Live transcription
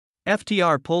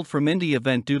FTR pulled from indie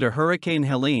event due to Hurricane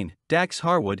Helene. Dax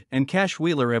Harwood and Cash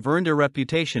Wheeler have earned a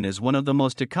reputation as one of the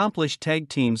most accomplished tag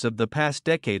teams of the past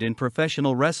decade in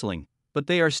professional wrestling, but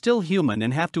they are still human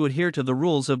and have to adhere to the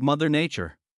rules of Mother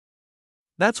Nature.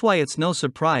 That's why it's no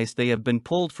surprise they have been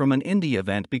pulled from an indie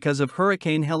event because of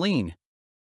Hurricane Helene.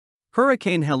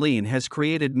 Hurricane Helene has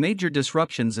created major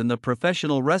disruptions in the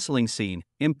professional wrestling scene,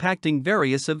 impacting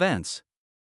various events.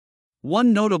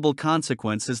 One notable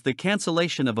consequence is the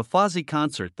cancellation of a Fozzy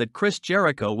concert that Chris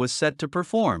Jericho was set to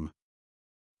perform.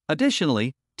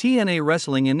 Additionally, TNA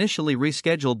Wrestling initially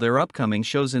rescheduled their upcoming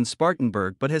shows in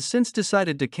Spartanburg but has since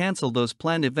decided to cancel those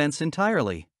planned events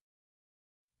entirely.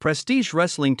 Prestige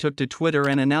Wrestling took to Twitter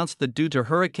and announced that due to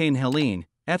Hurricane Helene,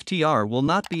 FTR will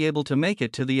not be able to make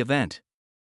it to the event.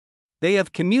 They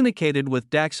have communicated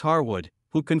with Dax Harwood,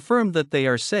 who confirmed that they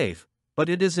are safe, but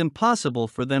it is impossible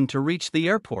for them to reach the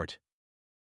airport.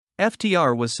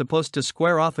 FTR was supposed to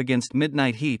square off against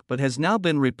Midnight Heat but has now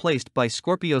been replaced by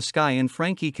Scorpio Sky and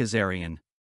Frankie Kazarian.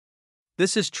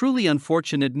 This is truly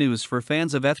unfortunate news for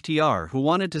fans of FTR who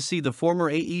wanted to see the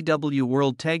former AEW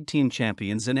World Tag Team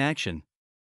Champions in action.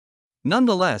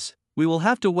 Nonetheless, we will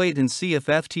have to wait and see if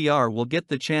FTR will get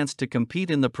the chance to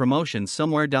compete in the promotion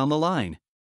somewhere down the line.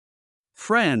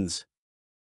 Friends,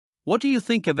 what do you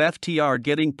think of FTR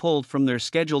getting pulled from their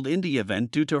scheduled indie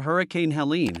event due to Hurricane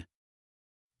Helene?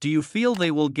 Do you feel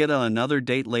they will get another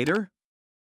date later?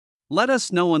 Let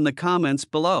us know in the comments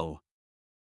below.